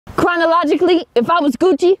Chronologically, if I was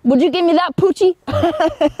Gucci, would you give me that poochie?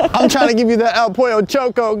 I'm trying to give you that El Pollo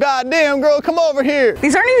Choco. Goddamn, girl, come over here.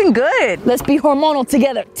 These aren't even good. Let's be hormonal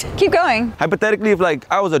together. Keep going. Hypothetically, if like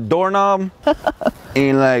I was a doorknob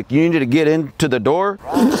and like you needed to get into the door,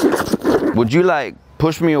 would you like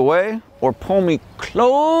push me away or pull me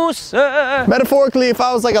closer? Metaphorically, if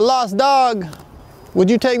I was like a lost dog, would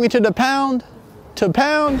you take me to the pound? To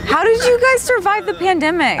pound? How did you guys survive the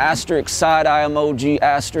pandemic? Asterisk, side eye emoji,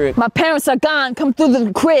 asterisk. My parents are gone, come through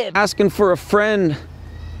the crib. Asking for a friend.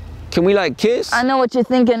 Can we like kiss? I know what you're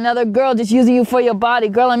thinking, another girl just using you for your body.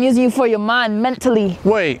 Girl, I'm using you for your mind, mentally.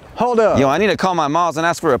 Wait, hold up. Yo, I need to call my moms and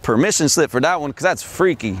ask for a permission slip for that one, because that's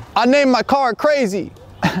freaky. I named my car Crazy.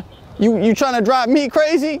 You trying to drive me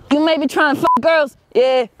crazy? You may be trying to fuck girls.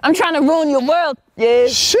 Yeah, I'm trying to ruin your world. Yeah.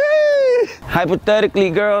 Shit. Hypothetically,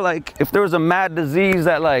 girl, like if there was a mad disease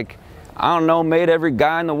that like, I don't know, made every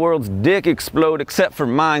guy in the world's dick explode except for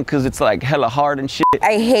mine because it's like hella hard and shit.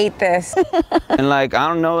 I hate this. And like, I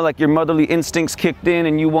don't know, like your motherly instincts kicked in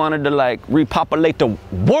and you wanted to like repopulate the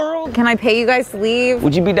world. Can I pay you guys to leave?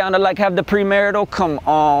 Would you be down to like have the premarital? Come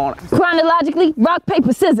on. Chronologically, rock,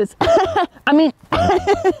 paper, scissors. I mean...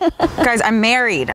 Guys, I'm married.